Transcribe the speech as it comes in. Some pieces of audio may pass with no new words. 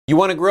You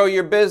want to grow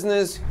your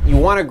business? You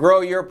want to grow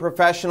your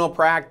professional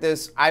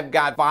practice? I've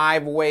got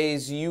 5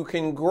 ways you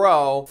can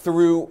grow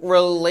through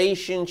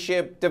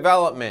relationship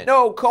development.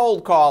 No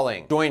cold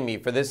calling. Join me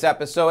for this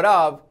episode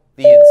of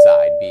The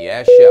Inside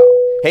BS Show.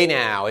 Hey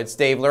now, it's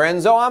Dave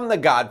Lorenzo. I'm the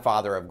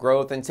godfather of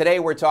growth, and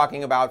today we're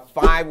talking about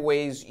 5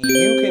 ways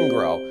you can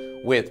grow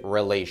with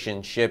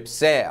relationship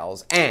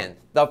sales. And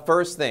the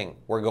first thing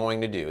we're going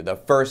to do, the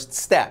first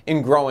step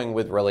in growing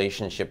with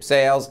relationship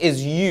sales,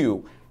 is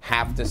you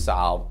have to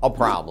solve a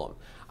problem.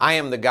 I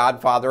am the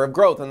godfather of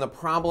growth, and the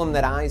problem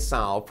that I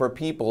solve for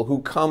people who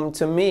come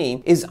to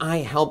me is I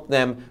help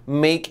them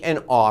make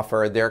an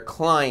offer their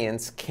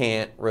clients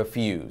can't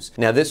refuse.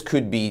 Now, this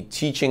could be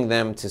teaching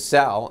them to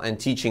sell and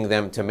teaching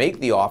them to make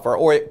the offer,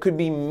 or it could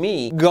be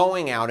me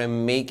going out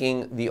and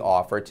making the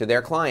offer to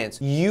their clients.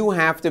 You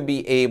have to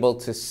be able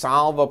to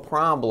solve a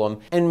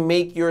problem and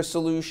make your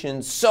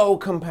solution so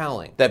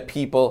compelling that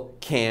people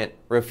can't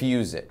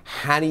refuse it.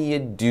 How do you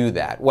do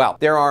that? Well,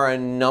 there are a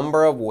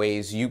number of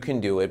ways you can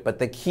do it, but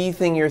the key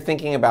thing you're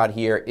thinking about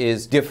here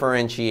is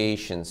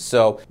differentiation.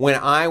 So when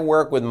I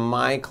work with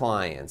my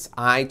clients,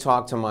 I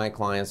talk to my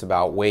clients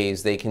about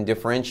ways they can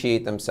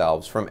differentiate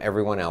themselves from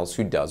everyone else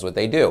who does what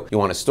they do. You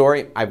want a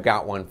story? I've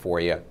got one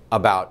for you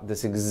about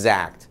this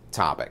exact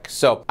topic.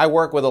 So I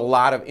work with a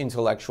lot of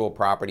intellectual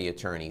property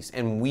attorneys,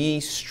 and we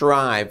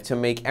strive to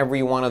make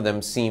every one of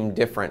them seem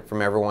different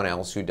from everyone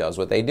else who does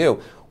what they do.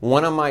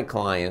 One of my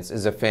clients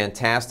is a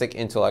fantastic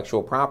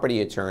intellectual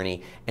property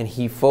attorney, and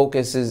he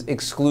focuses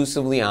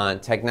exclusively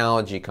on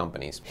technology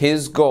companies.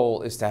 His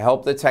goal is to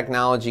help the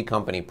technology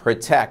company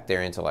protect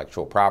their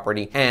intellectual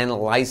property and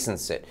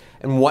license it.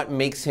 And what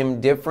makes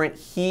him different?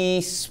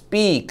 He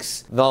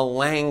speaks the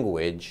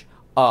language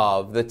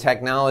of the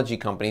technology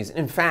companies.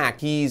 In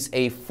fact, he's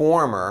a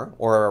former,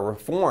 or a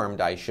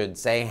reformed, I should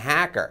say,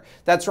 hacker.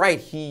 That's right,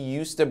 he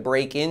used to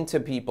break into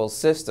people's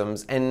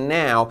systems, and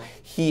now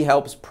he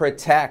helps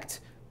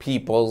protect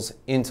people's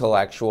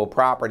intellectual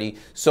property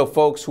so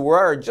folks who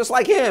are just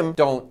like him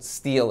don't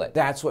steal it.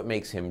 That's what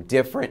makes him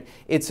different.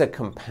 It's a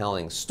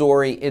compelling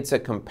story. It's a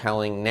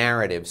compelling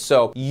narrative.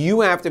 So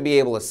you have to be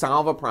able to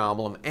solve a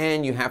problem,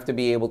 and you have to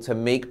be able to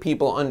make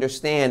people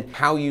understand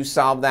how you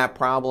solve that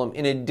problem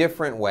in a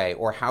different way,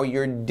 or how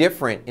you're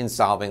different in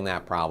solving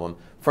that problem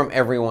from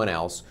everyone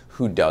else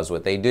who does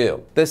what they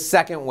do. The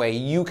second way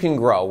you can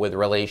grow with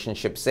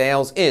relationship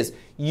sales is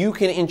you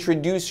can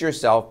introduce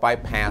yourself by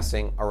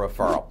passing a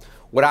referral.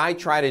 What I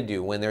try to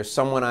do when there's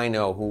someone I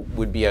know who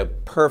would be a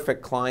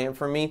perfect client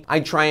for me, I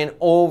try and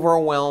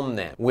overwhelm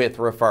them with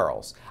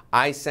referrals.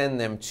 I send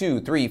them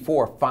 2, 3,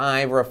 4,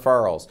 5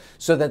 referrals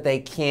so that they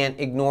can't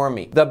ignore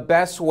me. The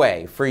best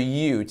way for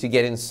you to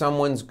get in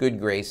someone's good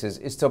graces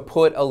is to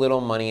put a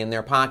little money in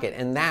their pocket,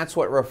 and that's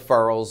what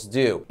referrals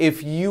do.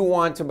 If you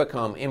want to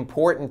become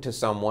important to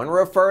someone,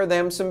 refer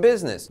them some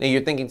business. Now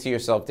you're thinking to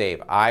yourself,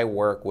 Dave, I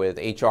work with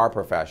HR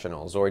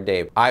professionals, or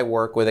Dave, I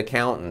work with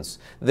accountants.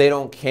 They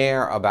don't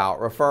care about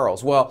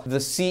referrals. Well, the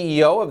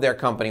CEO of their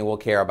company will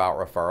care about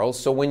referrals,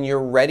 so when you're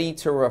ready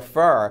to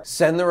refer,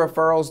 send the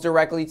referrals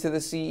directly to the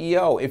CEO.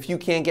 If you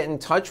can't get in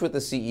touch with the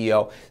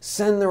CEO,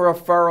 send the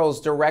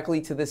referrals directly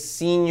to the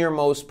senior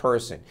most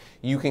person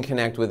you can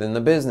connect with in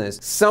the business.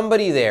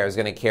 Somebody there is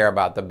going to care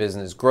about the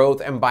business growth,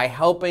 and by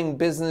helping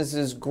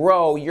businesses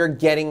grow, you're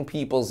getting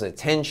people's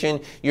attention.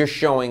 You're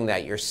showing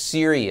that you're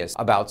serious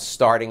about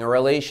starting a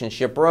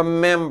relationship.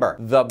 Remember,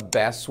 the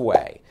best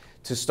way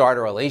to start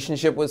a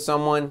relationship with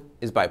someone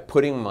is by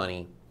putting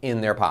money in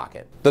their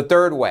pocket. The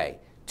third way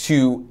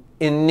to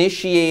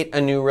initiate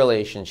a new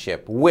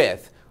relationship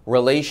with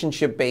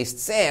relationship-based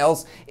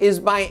sales is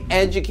by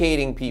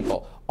educating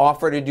people.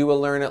 Offer to do a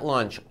learn at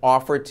lunch.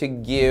 Offer to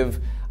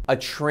give a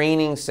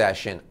training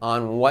session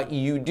on what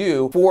you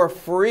do for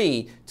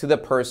free to the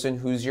person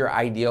who's your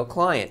ideal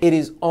client. It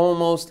is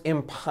almost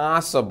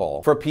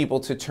impossible for people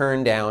to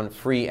turn down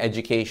free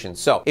education.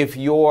 So if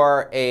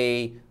you're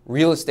a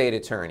real estate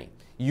attorney,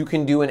 you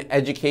can do an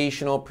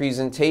educational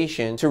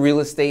presentation to real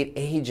estate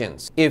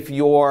agents. If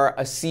you're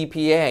a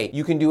CPA,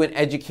 you can do an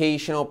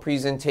educational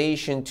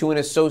presentation to an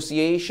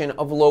association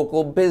of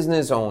local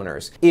business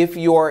owners. If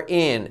you're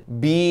in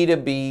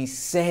B2B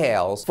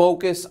sales,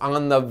 focus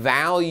on the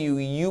value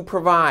you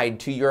provide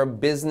to your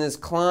business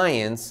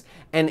clients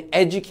and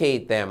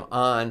educate them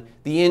on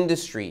the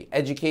industry,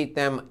 educate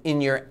them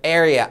in your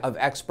area of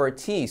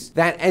expertise.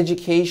 That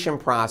education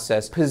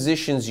process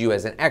positions you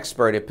as an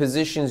expert. It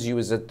positions you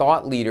as a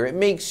thought leader. It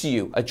makes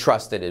you a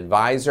trusted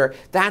advisor.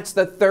 That's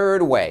the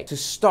third way to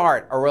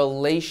start a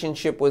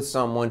relationship with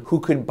someone who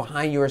could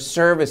buy your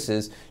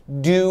services.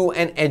 Do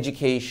an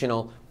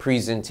educational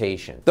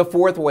presentation. The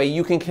fourth way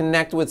you can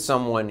connect with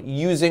someone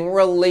using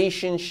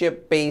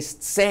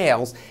relationship-based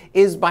sales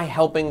is by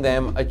helping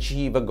them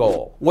achieve a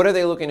goal. What are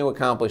they looking to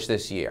accomplish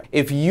this year?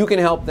 If you can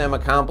help them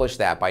accomplish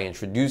that by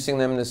introducing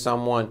them to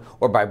someone,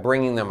 or by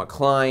bringing them a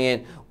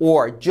client,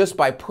 or just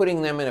by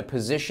putting them in a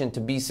position to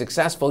be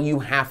successful, you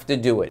have to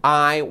do it.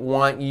 I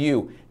want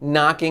you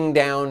knocking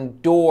down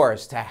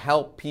doors to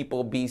help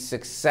people be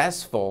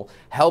successful,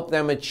 help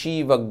them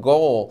achieve a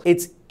goal.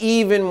 It's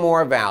even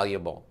more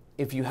valuable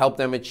if you help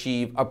them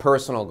achieve a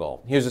personal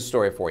goal. Here's a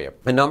story for you.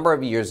 A number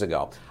of years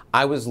ago,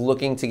 I was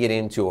looking to get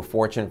into a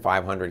Fortune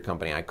 500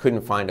 company. I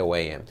couldn't find a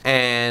way in.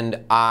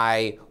 And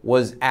I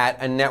was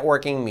at a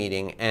networking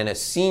meeting, and a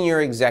senior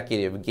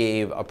executive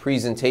gave a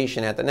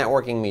presentation at the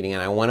networking meeting,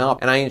 and I went up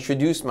and I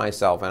introduced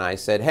myself and I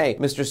said, "Hey,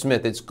 Mr.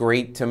 Smith, it's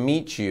great to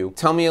meet you.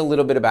 Tell me a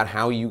little bit about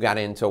how you got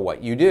into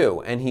what you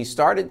do." And he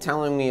started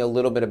telling me a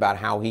little bit about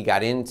how he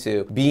got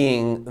into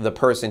being the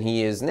person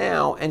he is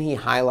now, and he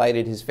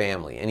highlighted his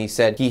family. And he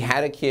said he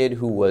had a kid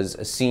who was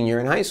a senior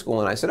in high school,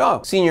 and I said,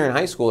 "Oh, senior in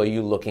high school, are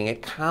you looking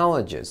at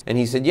colleges?" And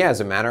he said, "Yeah, as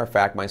a matter of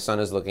fact, my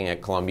son is looking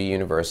at Columbia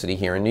University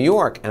here in New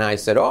York." And I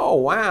said, "Oh,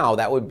 wow,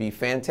 that would be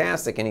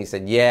fantastic." And he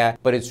said, "Yeah,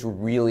 but it's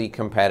really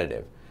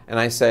competitive." And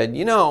I said,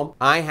 "You know,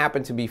 I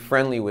happen to be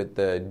friendly with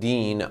the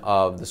dean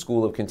of the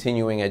School of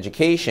Continuing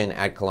Education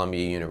at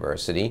Columbia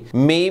University.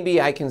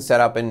 Maybe I can set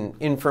up an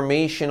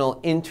informational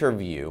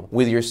interview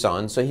with your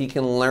son so he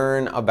can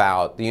learn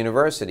about the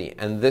university."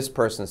 And this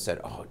person said,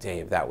 "Oh,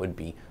 Dave, that would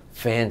be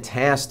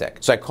fantastic."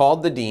 So I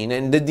called the dean,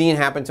 and the dean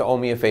happened to owe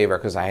me a favor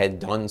because I had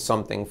done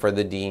something for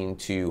the dean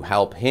to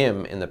help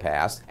him in the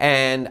past.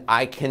 And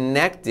I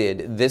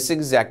connected this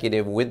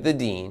executive with the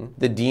dean.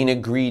 The dean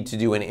agreed to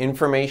do an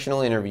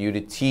informational interview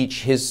to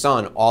teach his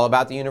son all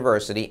about the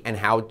university and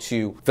how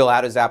to fill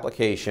out his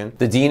application.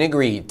 The dean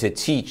agreed to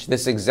teach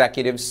this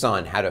executive's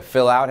son how to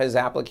fill out his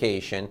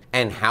application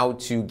and how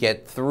to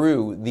get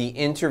through the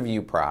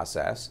interview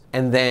process.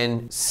 And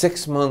then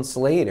 6 months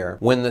later,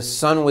 when the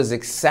son was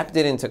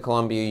accepted into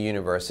Columbia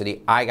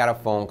University, I got a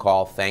phone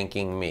call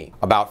thanking me.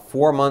 About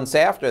 4 months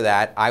after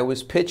that, I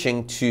was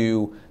pitching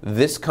to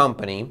this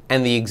company,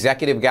 and the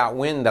executive got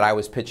wind that I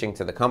was pitching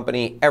to the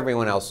company.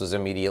 Everyone else was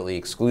immediately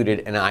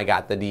excluded, and I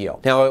got the deal.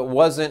 Now, it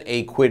wasn't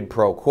a quid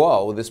pro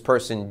quo. This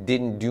person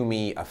didn't do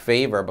me a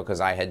favor because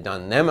I had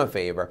done them a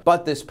favor,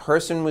 but this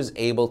person was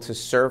able to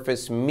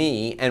surface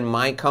me and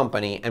my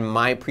company and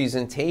my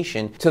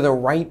presentation to the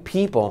right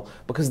people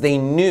because they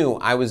knew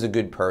I was a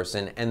good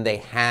person and they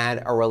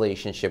had a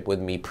relationship with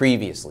me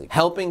previously.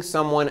 Helping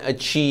someone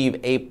achieve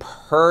a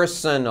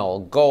personal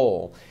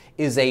goal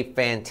is a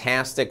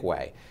fantastic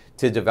way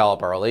to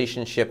develop a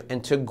relationship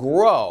and to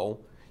grow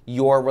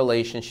your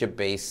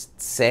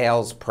relationship-based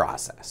sales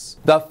process.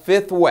 The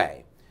fifth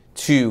way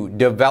to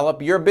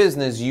develop your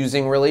business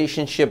using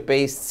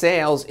relationship-based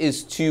sales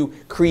is to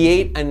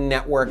create a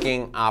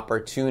networking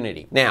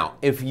opportunity. Now,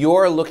 if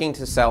you're looking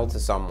to sell to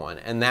someone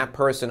and that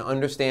person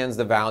understands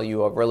the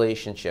value of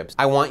relationships,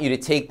 I want you to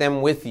take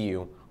them with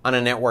you on a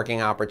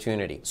networking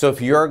opportunity. So if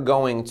you're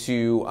going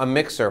to a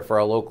mixer for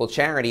a local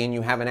charity and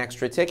you have an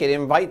extra ticket,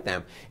 invite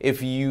them.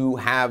 If you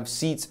have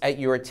seats at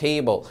your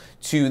table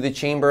to the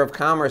Chamber of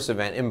Commerce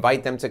event,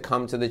 invite them to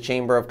come to the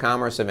Chamber of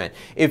Commerce event.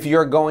 If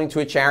you're going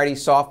to a charity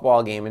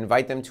softball game,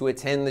 invite them to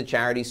attend the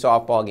charity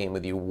softball game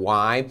with you.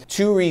 Why?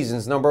 2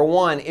 reasons. Number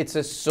one, it's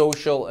a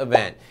social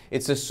event.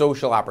 It's a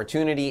social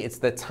opportunity. It's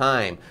the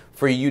time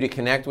for you to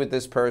connect with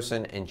this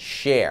person and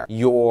share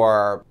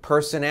your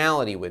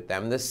personality with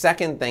them. The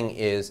second thing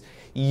is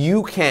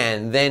you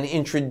can then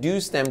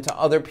introduce them to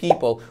other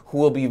people who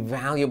will be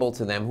valuable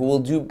to them, who will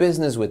do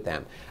business with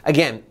them.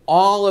 Again,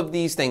 all of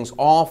these things,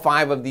 all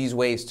 5 of these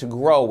ways to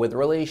grow with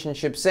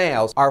relationship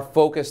sales are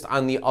focused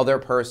on the other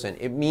person.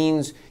 It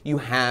means you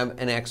have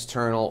an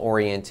external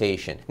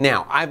orientation.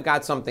 Now, I've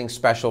got something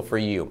special for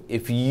you.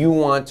 If you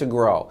want to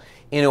grow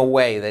in a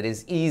way that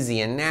is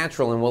easy and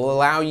natural and will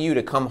allow you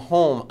to come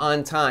home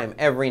on time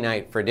every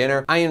night for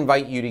dinner, I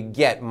invite you to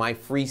get my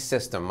free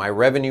system, my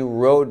revenue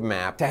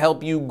roadmap, to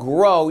help you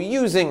grow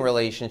using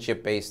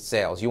relationship-based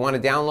sales. You want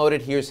to download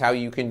it? Here's how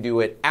you can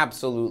do it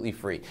absolutely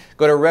free.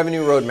 Go to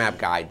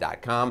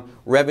revenueroadmapguide.com,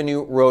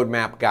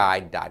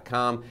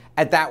 revenueroadmapguide.com.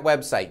 At that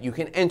website, you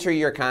can enter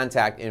your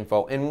contact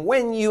info, and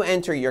when you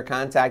enter your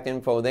contact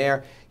info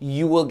there,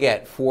 you will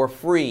get for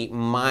free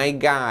my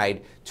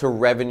guide to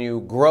revenue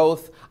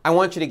growth. I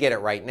want you to get it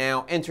right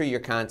now. Enter your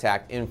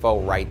contact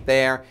info right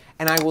there,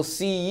 and I will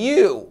see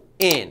you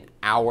in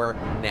our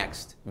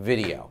next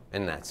video.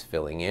 And that's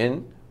filling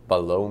in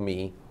below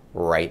me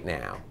right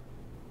now.